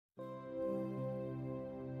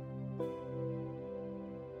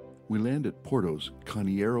We land at Porto's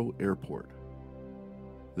Carneiro Airport.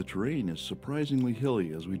 The terrain is surprisingly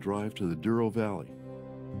hilly as we drive to the Douro Valley.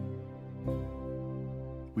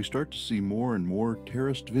 We start to see more and more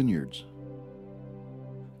terraced vineyards.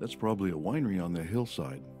 That's probably a winery on the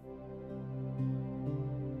hillside.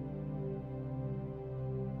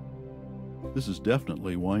 This is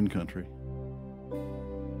definitely wine country.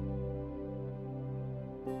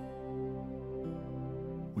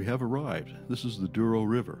 We have arrived. This is the Douro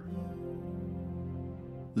River.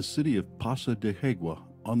 The city of Pacheca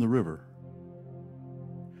on the river.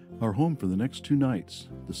 Our home for the next 2 nights,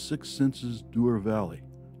 the Six Senses Douro Valley,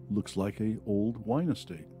 looks like an old wine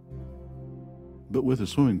estate, but with a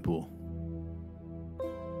swimming pool.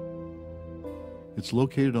 It's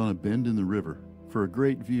located on a bend in the river for a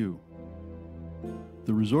great view.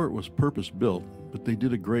 The resort was purpose-built, but they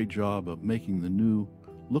did a great job of making the new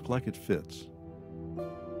look like it fits.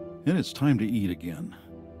 And it's time to eat again.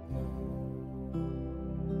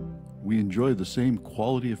 We enjoy the same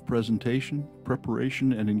quality of presentation,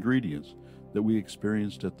 preparation, and ingredients that we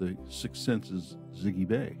experienced at the Six Senses Ziggy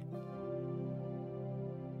Bay.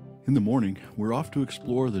 In the morning, we're off to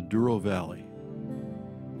explore the Douro Valley.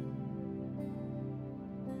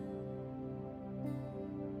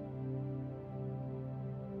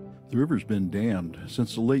 The river's been dammed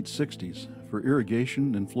since the late 60s for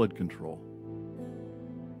irrigation and flood control.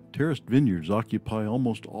 Terraced vineyards occupy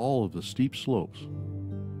almost all of the steep slopes.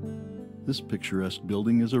 This picturesque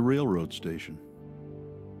building is a railroad station.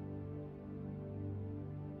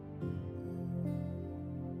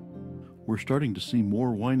 We're starting to see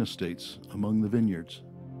more wine estates among the vineyards.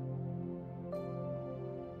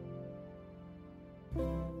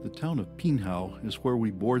 The town of Pinhao is where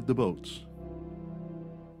we board the boats.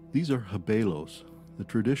 These are Rabelos, the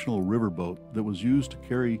traditional riverboat that was used to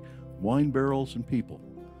carry wine barrels and people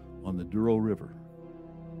on the Douro River.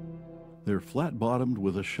 They're flat-bottomed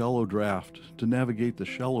with a shallow draft to navigate the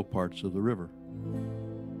shallow parts of the river.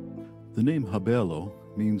 The name Rabelo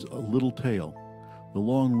means a little tail, the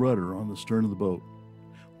long rudder on the stern of the boat,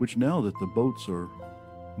 which now that the boats are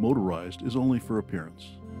motorized is only for appearance.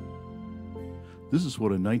 This is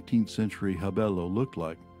what a 19th century Rabelo looked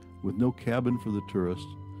like, with no cabin for the tourist,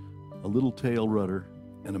 a little tail rudder,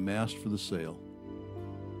 and a mast for the sail.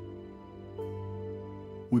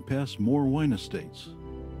 We pass more wine estates.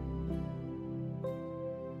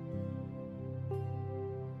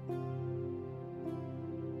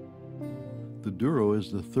 The Douro is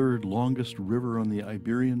the 3rd longest river on the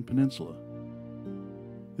Iberian Peninsula.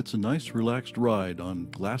 It's a nice relaxed ride on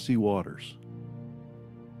glassy waters.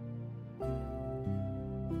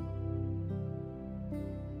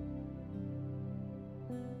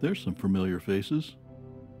 There's some familiar faces.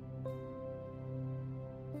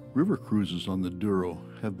 River cruises on the Douro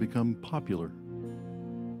have become popular.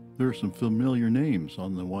 There are some familiar names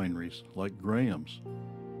on the wineries, like Graham's.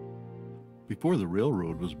 Before the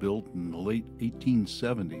railroad was built in the late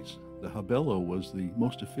 1870s, the Rabelo was the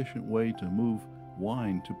most efficient way to move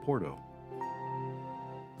wine to Porto.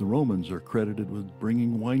 The Romans are credited with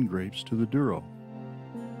bringing wine grapes to the Douro.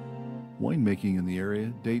 Winemaking in the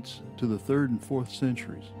area dates to the 3rd and 4th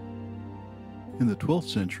centuries. In the 12th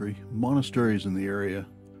century, monasteries in the area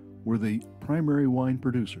were the primary wine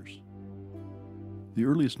producers. The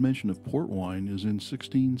earliest mention of port wine is in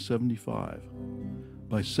 1675.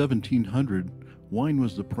 By 1700, wine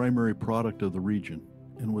was the primary product of the region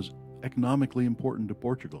and was economically important to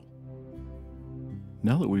Portugal.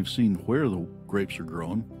 Now that we've seen where the grapes are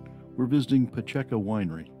grown, we're visiting Pacheca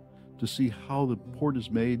Winery to see how the port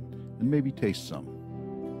is made and maybe taste some.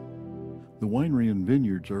 The winery and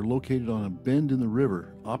vineyards are located on a bend in the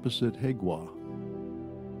river opposite Hegua.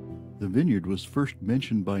 The vineyard was first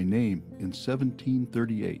mentioned by name in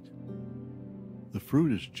 1738. The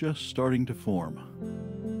fruit is just starting to form.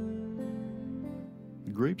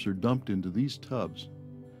 The grapes are dumped into these tubs.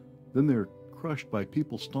 Then they're crushed by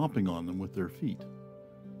people stomping on them with their feet.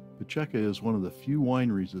 Pacheca is one of the few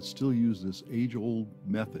wineries that still use this age-old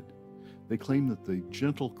method. They claim that the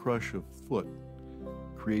gentle crush of foot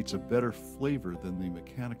creates a better flavor than the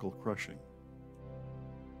mechanical crushing.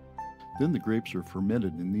 Then the grapes are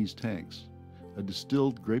fermented in these tanks. A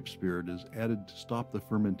distilled grape spirit is added to stop the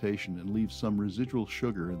fermentation and leave some residual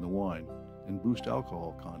sugar in the wine and boost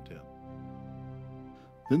alcohol content.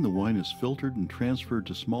 Then the wine is filtered and transferred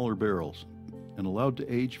to smaller barrels and allowed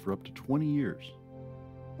to age for up to 20 years.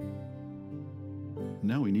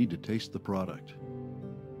 Now we need to taste the product.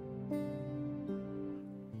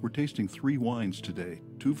 We're tasting 3 wines today,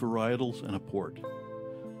 2 varietals and a port.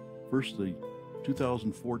 First, the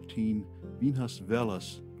 2014 Vinhas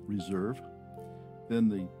Velas Reserve, then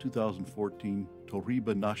the 2014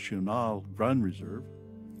 Torriba Nacional Grand Reserve,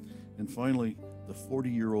 and finally the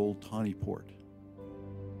 40-year-old Tawny Port.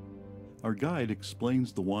 Our guide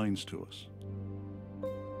explains the wines to us.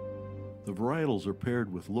 The varietals are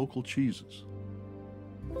paired with local cheeses.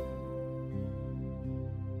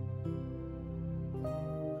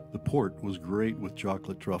 The port was great with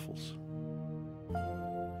chocolate truffles.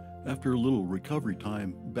 After a little recovery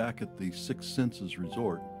time back at the Six Senses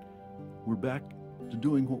Resort, we're back to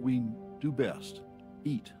doing what we do best,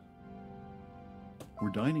 eat.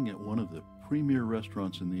 We're dining at one of the premier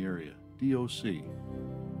restaurants in the area, DOC.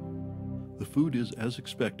 The food is, as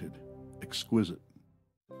expected, exquisite.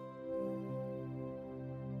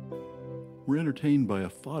 We're entertained by a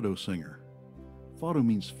fado singer. Fado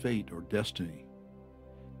means fate or destiny.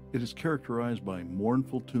 It is characterized by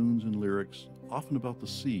mournful tunes and lyrics, often about the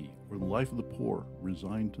sea or the life of the poor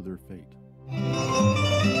resigned to their fate.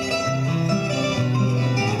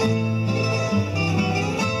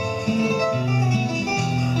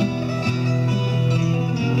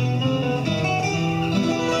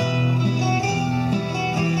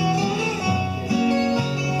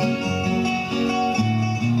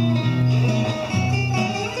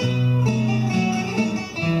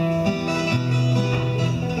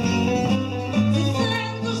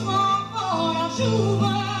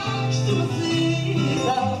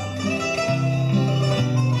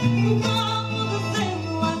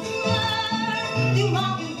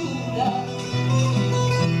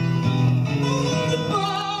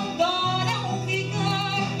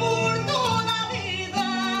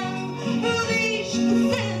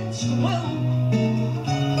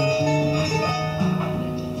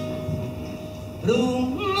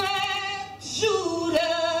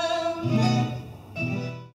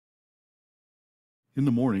 In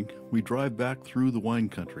the morning, we drive back through the wine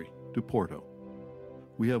country to Porto.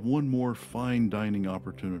 We have one more fine dining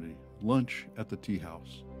opportunity, lunch at the tea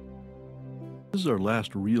house. This is our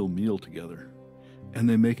last real meal together, and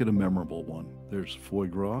they make it a memorable one. There's foie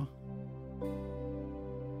gras,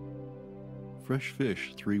 fresh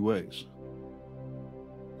fish 3 ways,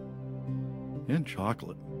 and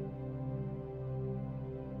chocolate.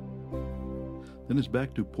 Then it's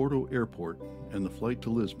back to Porto Airport and the flight to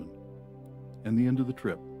Lisbon, and the end of the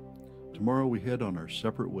trip. Tomorrow we head on our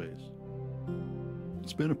separate ways.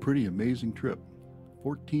 It's been a pretty amazing trip.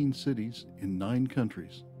 14 cities in 9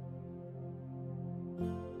 countries.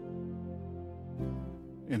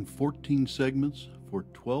 And 14 segments for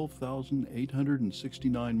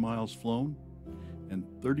 12,869 miles flown and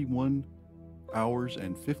 31 hours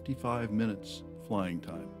and 55 minutes flying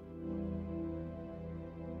time.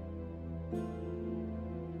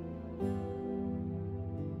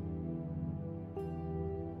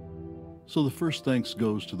 So the first thanks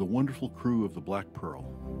goes to the wonderful crew of the Black Pearl.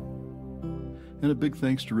 And a big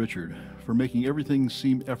thanks to Richard for making everything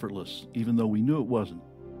seem effortless, even though we knew it wasn't.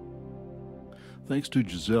 Thanks to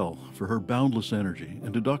Giselle for her boundless energy,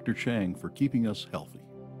 and to Dr. Chang for keeping us healthy.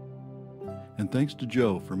 And thanks to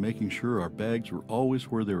Joe for making sure our bags were always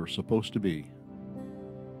where they were supposed to be.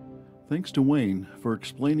 Thanks to Wayne for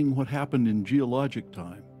explaining what happened in geologic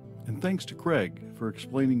time. And thanks to Craig for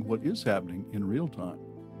explaining what is happening in real time.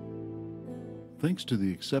 Thanks to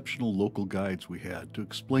the exceptional local guides we had to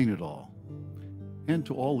explain it all, and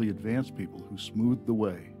to all the advanced people who smoothed the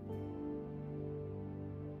way.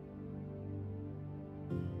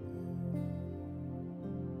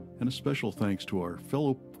 And a special thanks to our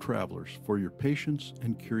fellow travelers for your patience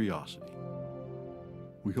and curiosity.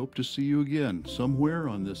 We hope to see you again somewhere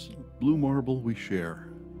on this blue marble we share.